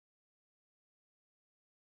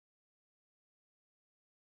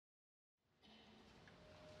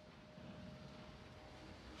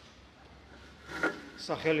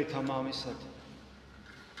სახელითა მამისად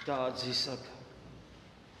და ძისად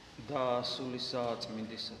და სულისა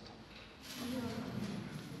წმინდისად.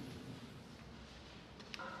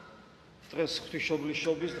 დღეს ღვთისმშობლის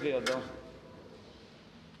შობის დღეა და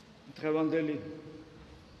დღევანდელი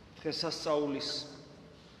დღესასწაულის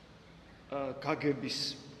გაგების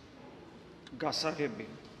გასაღები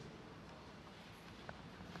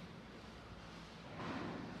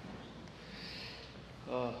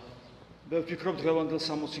მე ვფიქრობ დღევანდელ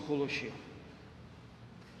სამოციქულოშია.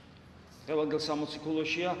 დღევანდელ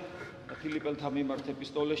სამოციქულოშია ფილიპელთა მიმართ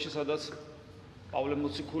ეპისტოლეში, სადაც პავლე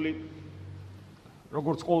მოციქული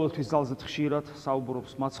როგორც ყოველთვის ძალზედ ხშირად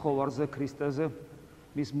საუბრობს მაცხოვარზე, ქრისტეზე,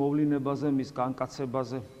 მის მოვლინებაზე, მის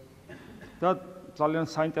განკაცებაზე და ძალიან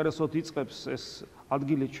საინტერესოდ იწყებს ეს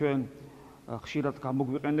ადგილი ჩვენ ხშირად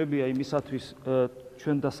გამოგვიყენებია იმისათვის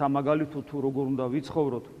ჩვენ და სამაგალითო თუ როგორ უნდა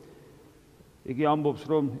ვიცხოვროთ. იგი ამბობს,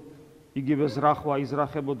 რომ იგივე ზრახვა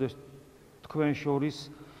იზრახებოდეს თქვენ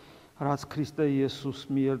შორის, რაც ქრისტე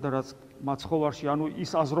იესოს მიერ და რაც მაცხოვარში, ანუ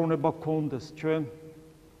ის აზროვნება გქონდეს ჩვენ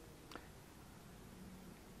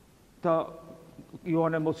და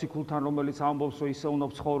იოანე მოციქულთან, რომელიც ამბობს, რომ ისე უნდა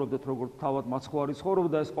ვცხოვრობდეთ, როგორც თავად მაცხოვარი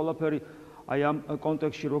ცხოვრობდა, ეს ყველაფერი აი ამ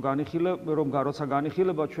კონტექსტში რომ როცა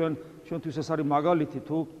განიხილება ჩვენთვის ეს არის მაგალითი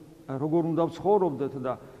თუ როგორ უნდა ვცხოვრობდეთ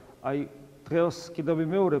და აი დღეს კიდევ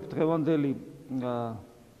ვიმეორებ დღევანდელი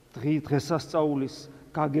დღესასწაულის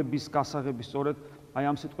გაგების გასაღები სწორედ აი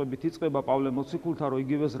ამ სიტყვებით იწყება პავლე მოციქულთან, რომ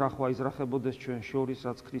იგივე ზრახვა იზრახებოდეს ჩვენ შორის,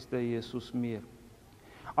 რაც ქრისტე იესოს მიერ.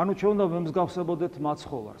 ანუ ჩვენ უნდა ვემსგავსებოდეთ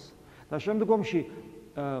მაცხოვარს. და შემდგომში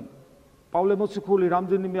პავლე მოციქული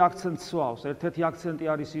რამდენიმე აქცენტს სვავს. ერთ-ერთი აქცენტი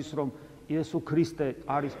არის ის, რომ იესო ქრისტე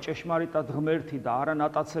არის ჭეშმარიტად ღმერთი და არა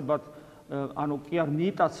ნატაცებად, ანუ კი არ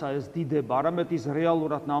მიიტაცა ეს დიდება, არამედ ის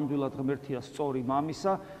რეალურად ნამდვილად ღმერთია, სწორი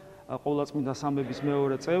მამისა, ყოვლადწმინდა სამების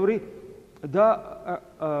მეორე წევრი და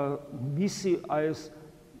მისი ეს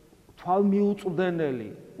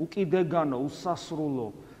თვალმიუწვდენელი, უკიდეგანო, უსასრულო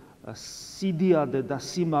სიდიადე და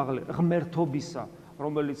სიმაღლე ღმერთობისა,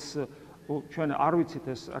 რომელიც ჩვენ არ ვიცით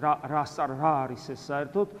ეს რა არის ეს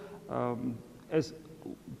საერთოდ, ეს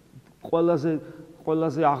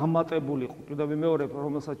ყველაზე აღმატებული, კიდევ ვიმეორებ,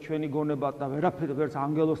 რომელსაც ჩვენი გონება და ვერაფერი ვერც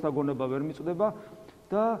ანგელოსთა გონება ვერ მიწვდება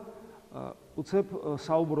და უცებ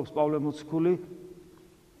საუბრობს პავლე მოციქული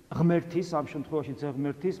ღმერთის, ამ შემთხვევაში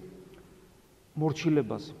ძეღმერთის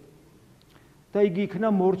მორჩილებაზე. და იგი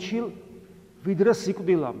იქნა მორჩილ ვიდრე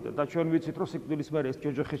სიკვდილამდე და ჩვენ ვიცით, რომ სიკვდილის მერე ეს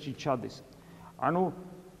ჯოჯოხეთში ჩადის. ანუ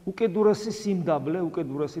უკიდურესი სიმდაბლე,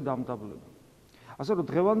 უკიდურესი დამდაბლება. ასე რომ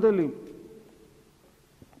დღევანდელი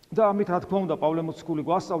და ამით რა თქმა უნდა პავლე მოციქული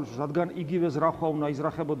გვასწავლის, რადგან იგივე ზრახვა უნდა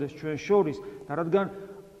იზრახებოდეს ჩვენ შორის და რადგან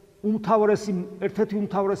ერთ-ერთი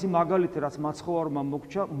უმთავრესი მაგალითი, რაც მაცხოვარმა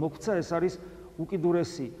მოგცა, ეს არის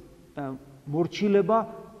უკიდურესი მორჩილება,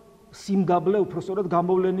 სიმდაბლე, უпростоრად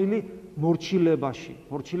გამოვლენილი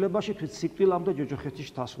მორჩილებაში თვით სიკვდილამდე ჯოჯოხეთის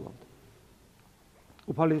დასვლამდე.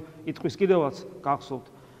 უფალი იტყვის კიდევაც გახსოვთ,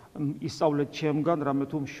 ისწავლეთ ჩემგან, რამე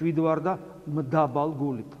თუ მშვიდ ვარ და მდაბალ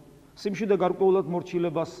გულით. სიმშვიდე გარკვეულად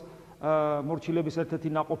მორჩილების ერთ-ერთი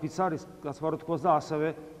ნაყოფიც არის, გასვარო თქვას და ასევე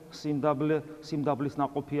სიმდაბლის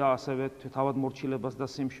ნაყოფია ასევე თავად მორჩილებას და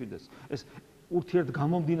სიმშვიდეს. ეს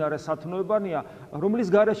ურთიერთგამომდინარე სათნოებანია,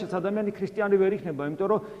 რომლის გარეშეც ადამიანი ქრისტიანი ვერ იქნება, იმიტომ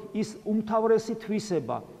რომ ის უმთავრესი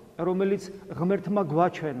თვისება, რომელიც ღმერთმა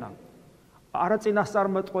გვაჩვენა, არა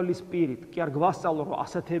წინასწარმეტყველის პირით, კი არ გვასწავლო, რომ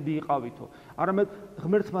ასეთები იყავითო, არამედ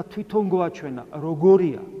ღმერთმა თვითონ გვაჩვენა,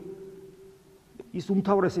 როგორია ის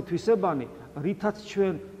უმთავრესი თვისებანი, რითაც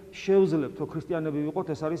ჩვენ შევძლებთ, რომ ქრისტიანები ვიყოთ,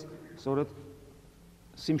 ეს არის სწორედ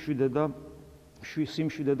სიმშვიდე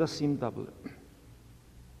და სიმდაბლე.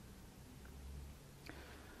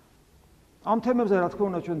 ამ თემებზე რა თქმა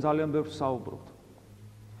უნდა ჩვენ ძალიან ბევრს საუბრობთ.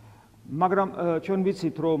 მაგრამ ჩვენ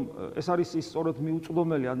ვიცით, რომ ეს არის ის სწორედ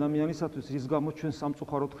მიუწვდომელი ადამიანისათვის, რის გამოც ჩვენ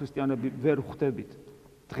სამწუხაროდ ქრისტიანები ვერ ვხვდებით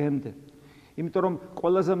დღემდე. იმიტომ რომ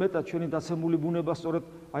ყველაზე მეტად ჩვენი დაცემული ბუნება სწორედ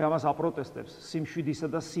აი ამას აპროტესტებს, სიმშვიდისა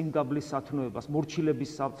და სიმდაბლის სათნოებას,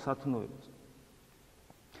 მორჩილების სათნოებას.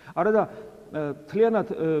 არა და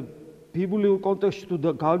თლიანად ბიბლიურ კონტექსტში თუ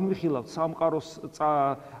გავიმიხილავთ სამყაროს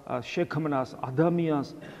შექმნას, ადამიანს,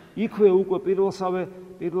 იქვე უკვე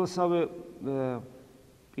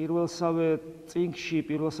პირველსავე წინგში,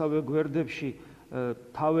 პირველსავე გვერდებში,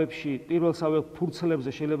 თავებში, პირველსავე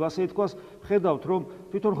ფურცლებზე შეიძლება ასე ითქვას, ხედავთ, რომ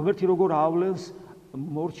თვითონ ღმერთი როგორ ავლენს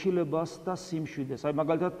მორჩილებას და სიმშვიდეს. აი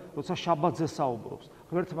მაგალითად, როცა შაბათზე საუბრობს,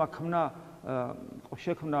 ღმერთმა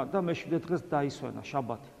შექმნა და მეშვიდე დღეს დაისვენა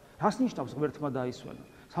შაბათი. რას ნიშნავს ღმერთმა დაისვენა?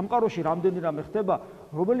 სამყაროში რამდენი რამე ხდება,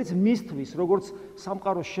 რომელიც მისთვის, როგორც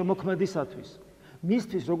სამყაროს შემოქმედისათვის,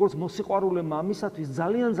 მისთვის, როგორც მოსიყვარულე მამისათვის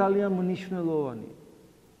ძალიან მნიშვნელოვანია.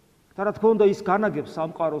 და რა თქმა უნდა ის განაგებს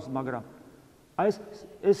სამყაროს, მაგრამ აი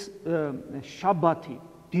ეს შაბათი,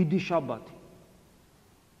 დიდი შაბათი,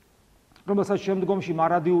 რომელსაც შემდგომში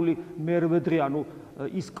მარადიული მერვე დღე, ანუ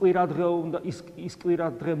ის კვირადღე უნდა ის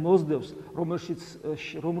კვირადღე მოსდევს,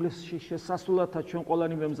 რომელშიც შესასვლელად ჩვენ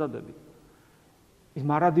ყველანი მემზადებით. ის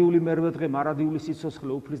მარადიული მერვე დღე, მარადიული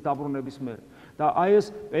სიცოცხლე უფლის დაბრუნების მერე. და აი ეს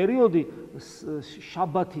პერიოდი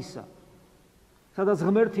შაბათისა, სადაც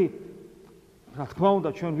ღმერთი, რა თქმა უნდა,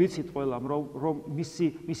 ჩვენ ვიცით ყველამ, რომ მისი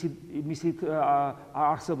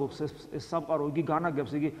არსებობს ეს სამყარო, იგი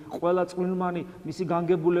განაგებს, იგი ყველა წყვილმანი მისი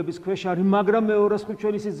განგებულების ქვეშ არის, მაგრამ მეორეს ხუთი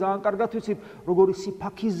ჩვენ ისიც ძალიან კარგად ვიცით, როგორი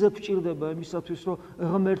სიფაქიზე გვჭირდება იმისათვის, რომ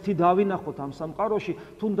ღმერთი დავინახოთ ამ სამყაროში,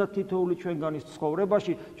 თუნდაც თითოეული ჩვენგანის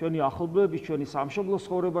ცხოვრებაში, ჩვენი ახლობლების, ჩვენი სამშობლოს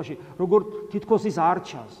ცხოვრებაში, როგორ თითქოს ის არ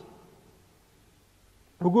ჩანს.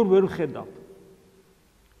 როგორ ვერ ვხედავთ.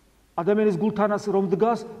 ადამიანის გულთანაც რომ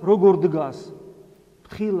დგას, როგორ დგას?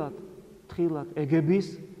 თხილად,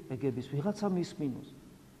 ეგების ვიღაცა მისმინოს.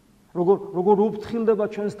 როგორ უფრთხილდება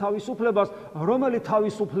ჩვენს თავისუფლებას, რომელი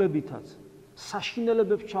თავისუფლებითაც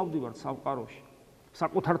საშინელებებს ჩავდივართ სამყაროში.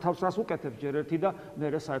 საკუთარ თავს რას უკეთებ ჯერ ერთი და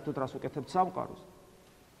მერე საერთოდ რას უკეთებ სამყაროს.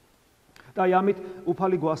 და ამით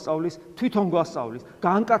უფალი გვასწავლის, თვითონ გვასწავლის,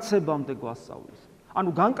 განკაცებამდე გვასწავლის. ანუ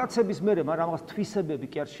განკაცების მერე, მაგრამ რაღაც თვისებები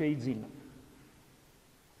კი არ შეიძინა.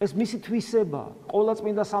 ეს მისი თვისება,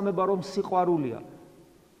 ყოვლადწმინდა სამება რომ სიყვარულია.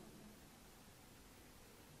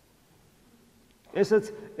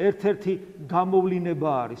 ესეც ერთ-ერთი გამოვლინება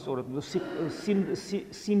არის, სწორედ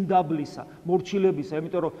სიმდაბლისა, მორჩილებისა,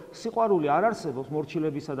 იმიტომ რომ სიყვარული არ არსებობს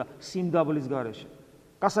მორჩილებისა და სიმდაბლის გარეშე.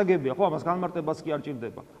 გასაგებია, ხო, ამას განმარტებაც კი არ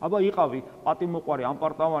ჭირდება. აბა იყავი პატიმოყვარი,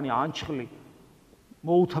 ამპარტავანი, ანჩხლი,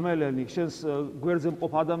 მოუთმელენი, შენს გვერდზე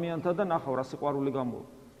მყოფ ადამიანთა და ნახავ რა სიყვარული გამოვა.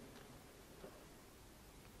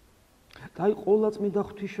 და აი ყოვლადწმინდა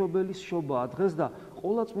ღვთისმშობლის შობაა დღეს და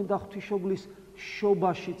ყოვლადწმინდა ღვთისმშობლის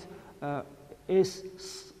შობაშიც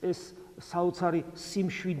ეს საოცარი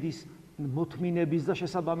სიმშვიდის მოთმინების და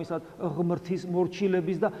შესაბამისად ღმრთის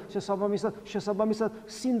მორჩილების და შესაბამისად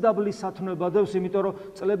სიმდაბლის სათნოება დევს, იმიტომ რომ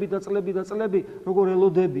წლები როგორ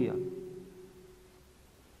ელოდებიან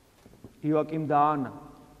იოაკიმ და ანა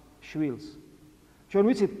შვილს. ჩვენ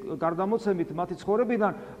ვიცით გარდამოცემით მათი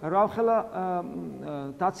ცხოვრებიდან რამხელა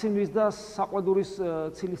დაცინვის და საყვედურის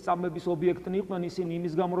ცილის წამების ობიექტნი იყვნენ ისინი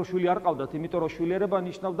იმის გამო რომ შვილი არ ყავდათ, იმიტომ რომ შვილერება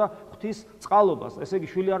ნიშნავდა ღვთის წყალობას. ესე იგი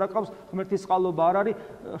შვილი არ აყავს, ღმერთის წყალობა არ არის,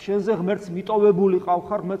 შენზე ღმერთს მიტოვებული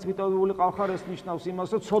ყავხარ, ღმერთს მიტოვებული ყავხარ, ეს ნიშნავს იმას,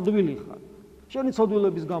 რომ ცოდვილი ხარ. შენი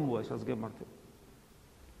ცოდვილების გამოა ესაც გემართება.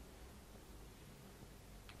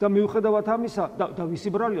 და მიუხედავად ამისა და ვისი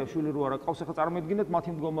ბრალია შვილი რო არ აყავს, ახლა წარმოიდგინეთ მათი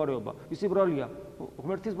მდგომარეობა. ვისი ბრალია?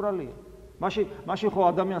 ღმერთის ბრალია. მაშინ ხო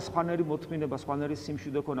ადამიანს სხვანაირი მოთმინება, სხვანაირი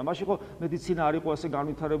სიმშვიდე ქონა. მაშინ ხო მედიცინა არ იყო ასე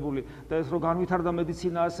განვითარებული და ეს რო განვითარდა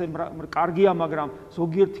მედიცინა ასე კარგია, მაგრამ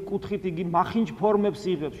ზოგიერთი კუთხით იგი მახინჯ ფორმებს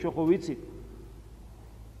იღებს, შენ ხო ვიცით?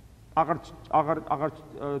 აღარ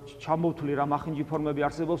ჩამოვთვლი რა მახინჯი ფორმები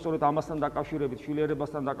არსებობს სწორედ ამასთან დაკავშირებით,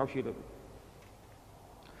 შვილიერებასთან დაკავშირებით.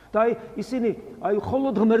 და ისინი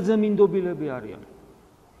მხოლოდ ღმერთზე მინდობილები არიან.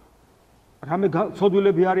 რამე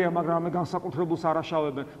ცოდვილები არიან, მაგრამ რამე განსაკუთრებულს არ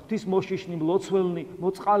აშავებენ. ღვთის მოშიშნი, მლოცველნი,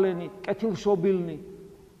 მოწყალენი, კეთილშობილნი,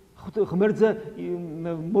 ღმერთზე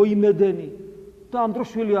მოიმედენი და ამ დროს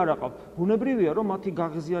შვილი არ აყავთ. ბუნებრივია, რომ მათი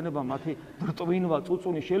გაღიზიანება, მათი რტვინვა,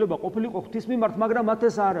 წუწუნი შეიძლება ყოფილიყო ღვთის მიმართ, მაგრამ მათ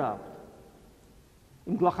ეს არ აქვს.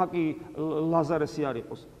 იმ გლახაკი ლაზარესი არ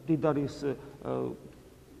იყოს, დიდარის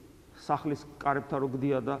სახლის კარებთან რო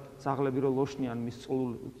გდია და ძაღლები რო ლოშნიან მის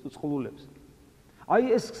წყლულებს. აი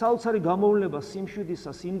ეს საოცარი გამოვლენა სიმშვიდისა,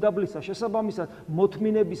 სიმდაბლისა, შესაბამისად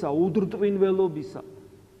მოთმინებისა, უდრტვინველობისა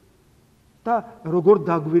და როგორ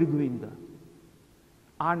დაგვირგვინდა.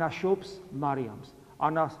 ანა შობს მარიამს.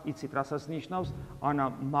 ანა იცით რასაც ნიშნავს? ანა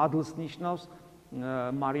მადლს ნიშნავს,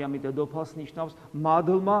 მარიამი დედოფალს ნიშნავს,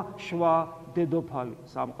 მადლმა შვა დედოფალი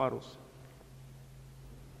სამყაროს.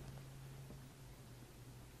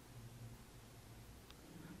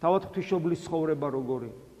 თავად ღვთისმშობლის ცხოვრება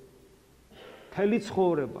როგორია? მთელი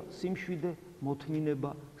ცხოვრება, სიმშვიდე,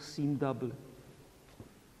 მოთმინება, სიმდაბლე.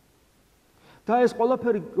 და ეს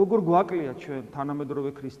ყველაფერი როგორ გვაკლია ჩვენ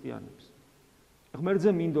თანამედროვე ქრისტიანებს?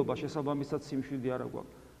 ღმერთზე მინდობა, შესაბამისად სიმშვიდე არა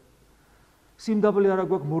გვაქვს. სიმდაბლე არა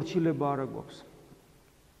გვაქვს, მორჩილება არა გვაქვს.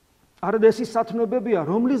 არადა ეს ის სათნოებებია,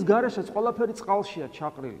 რომლის გარეშეც ყველაფერი წყალშია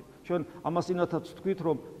ჩაყრილი. ჩვენ ამას ინათაც ვთქვით,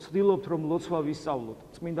 რომ ვცდილობთ, რომ ლოცვა ვისწავლოთ,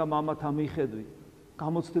 წმინდა მამათა მიხედვით,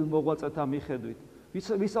 გამოცდილ მოღვაწეთა მიხედვით.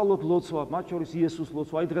 ვისწავლოთ ლოცვა, მათ შორის იესოს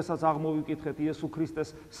ლოცვა. აი დღესაც აღმოვიკითხეთ იესო ქრისტეს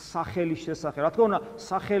სახელის შესახებ. რა თქმა უნდა,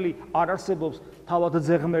 სახელი არ არსებობს თავად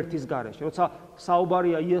ძე ღმერთის გარეშე. როცა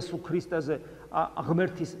საუბარია იესო ქრისტეზე,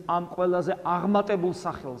 ღმერთის ამ ყველაზე აღმატებულ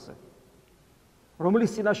სახელზე.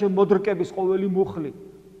 რომლის წინაშე მოდრკების ყოველი მუხლი,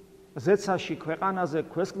 ზეცაში, ქვეყანაზე,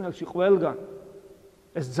 ქვესკნელში, ყველგან,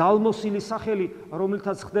 ეს ძალმოსილი სახელი,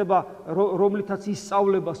 რომლითაც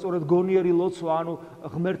ისწავლება სწორედ გონიერი ლოცვა, ანუ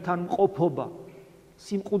ღმერთთან მყოფობა,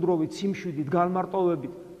 სიმყუდროვით, სიმშვიდით,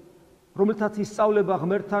 განმარტოვებით, რომლითაც ისწავლება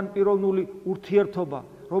ღმერთთან პიროვნული ურთიერთობა,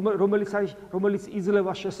 რომელიც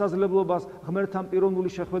იძლევა შესაძლებლობას ღმერთთან პიროვნული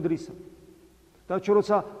შეხვედრისა. და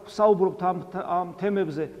როცა ვსაუბრობთ ამ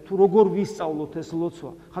თემებზე, თუ როგორ ვისწავლოთ ეს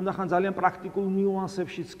ლოცვა, ხანდახან ძალიან პრაქტიკულ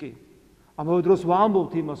ნიუანსებშიც კი. ამავე დროს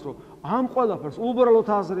ვამბობთ იმას, რომ ამ ყველაფერს უბრალოდ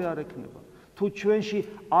აზრი არ ექნება. თუ ჩვენში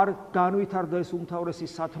არ განვითარდა ეს უმთავრესი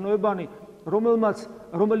სათნოებანი,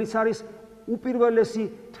 რომელიც არის უპირველესი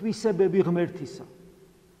თვისებები ღმერთისა.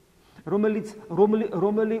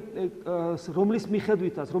 რომლის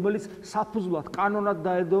მიხედვითაც, რომელიც საფუძვლად კანონად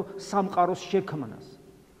დაედო სამყაროს შექმნას.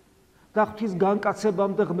 და ღვთის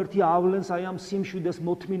განკაცებამდე ღმერთი ავლენს აი ამ სიმშვიდეს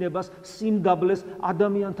მოთმინებას, სიმდაბლეს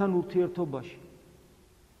ადამიანთან ურთიერთობაში.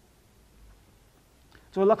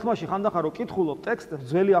 ძველ აღთქმაში ხანდახან რო კითხულობ ტექსტებს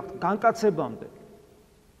ძველი განკაცებამდე.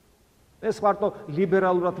 ეს მარტო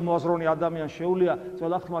ლიბერალურად მოაზროვნე ადამიანს შეუძლია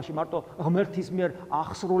ძველ აღთქმაში მარტო ღმერთის მიერ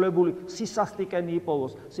აღსრულებული სისასტიკენი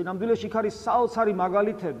იპოვოს. სინამდვილეში იქ არის საოცარი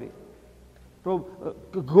მაგალითები, რომ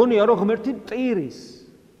გონია რომ ღმერთი მტირის,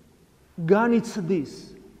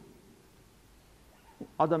 განიცდის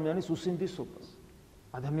ადამიანის უსინდისობას,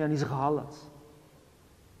 ადამიანის ღალატს.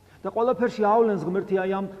 და ყველაფერში ავლენს ღმერთი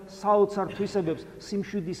აი ამ საოცარ თვისებებს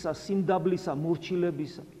სიმშვიდისა, სიმდაბლისა,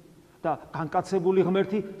 მორჩილებისა. და განკაცებული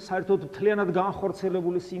ღმერთი საერთოდ მთლიანად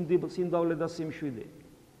განხორციელებული სიმდაბლე და სიმშვიდე.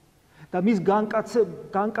 და მის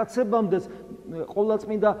განკაცებამდეც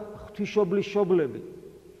ყოვლადწმინდა ღვთისმშობლის შობლები,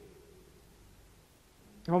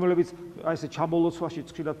 რომლებიც აი ესე ჩამოლოცვაში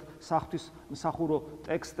ხშირად სახურო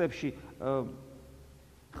ტექსტებში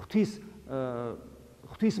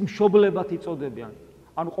ღვთისმშობლებად იწოდებიან.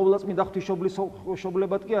 ანუ ყოვლადწმინდა ღვთისმშობლის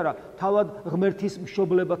მშობლებად კი არა, თავად ღმერთის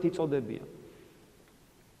მშობლებად იწოდებიან.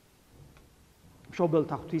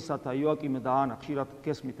 მშობელთა ღვთისათა იოაკიმე და ანა ხშირად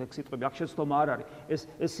გესმით ეგ სიტყვები, აქ შეცდომა არ არის.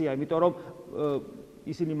 ესეა, იმიტომ რომ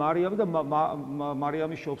ისინი მარიამი და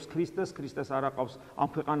მარიამი შობს ქრისტეს არ აყავს ამ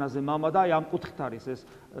ქვეყანაზე მამა და აი ამ კუთხით არის ეს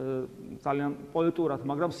ძალიან პოეტურად,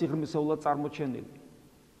 მაგრამ სიღრმისეულად წარმოჩენილი.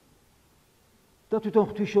 და თვითონ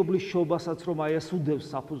ღვთისმშობლის შობასაც რომ აი ეს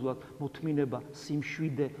უდევს საფუძვლად მოთმინება,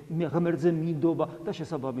 სიმშვიდე, ღმერთზე მინდობა და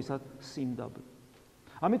შესაბამისად სიმდაბლე.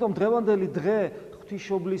 ამიტომ დღევანდელი დღე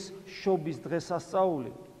ღვთისმშობლის შობის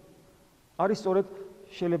დღესასწაული არის სწორედ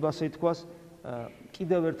შეიძლება ასე ითქვას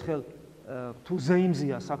კიდევ ერთხელ თუ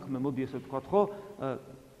ზეიმზია საქმე, მოდი ესე ვთქვათ, ხო?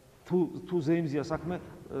 თუ ზეიმზია საქმე,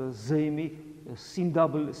 ზეიმი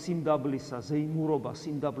სიმდაბლისა, ზეიმურობა,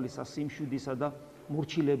 სიმდაბლისა, სიმშვიდისა და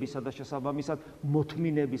მორჩილებისა და შესაბამისად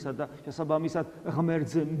მოთმინებისა და შესაბამისად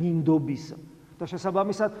ღმერთზე მინდობისა და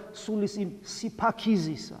შესაბამისად სულის იმ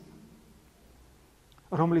სიფაქიზისა,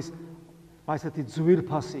 რომლის ასეთი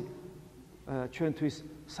ძვირფასი ჩვენთვის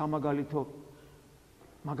სამაგალითო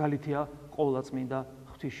მაგალითია ყოვლადწმინდა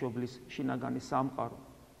ღვთისმშობლის შინაგანი სამყარო,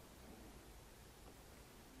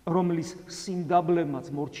 რომლის სიმდაბლემაც,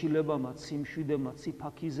 მორჩილებამაც, სიმშვიდემაც,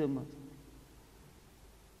 სიფაქიზემაც,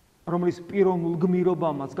 რომლის პიროვნულ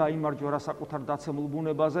გმირობამაც გაიმარჯვა რა საკუთარ დაცემულ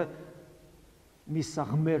ბუნებაზე მისცა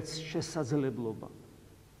ღმერთს შესაძლებლობა,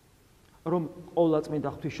 რომ ყოვლადწმინდა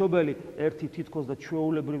ღვთისმშობელი ერთი თითქოს და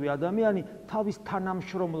ჩვეულებრივი ადამიანი თავის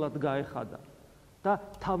თანამშრომლად გაეხადა და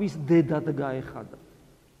თავის დედად გაეხადა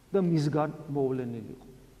და მისგან მოვლენილი იყო.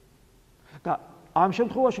 და ამ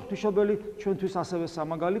შემთხვევაში ღვთისმშობელი ჩვენთვის ასევე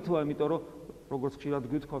სამაგალითოა, იმიტომ რომ როგორც ხშირად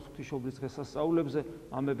გვითხოვს ღვთისმშობლის დღესასწაულებზე,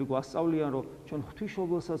 მამები გვასწავლიან, რომ ჩვენ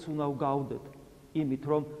ღვთისმშობელსაც უნდა გავდეთ იმით,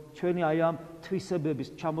 რომ ჩვენი აი ამ თვისებების,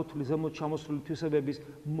 ზემოთ ჩამოსული თვისებების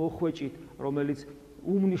მოხვეჭით, რომელიც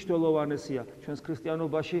უმნიშვნელოვანესია ჩვენს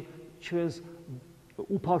ქრისტიანობაში, ჩვენს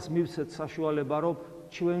უფალს მივცეთ საშუალება, რომ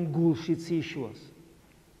ჩვენ გულშიც იშვას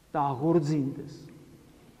და აღორძინდეს,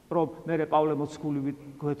 რომ მე პავლე მოციქულივით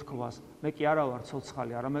გვეთქვას, მე კი არა ვარ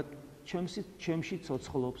ცოცხალი, არამედ ჩემში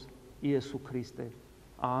ცოცხლობს იესო ქრისტე.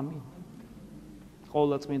 ამინ.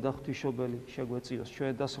 ყოვლადწმინდა ღვთისმშობელი შეგვეწიოს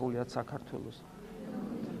ჩვენ და სრულიად საქართველოს.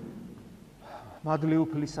 მადლი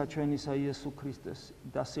უფლისა ჩვენისა იესო ქრისტეს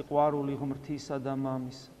და სიყვარული ღმრთისა და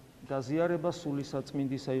მამის და ზიარება სულისა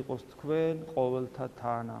წმინდისა იყოს თქვენ ყოველთა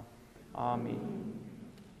თანა. ამინ.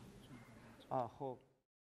 ხო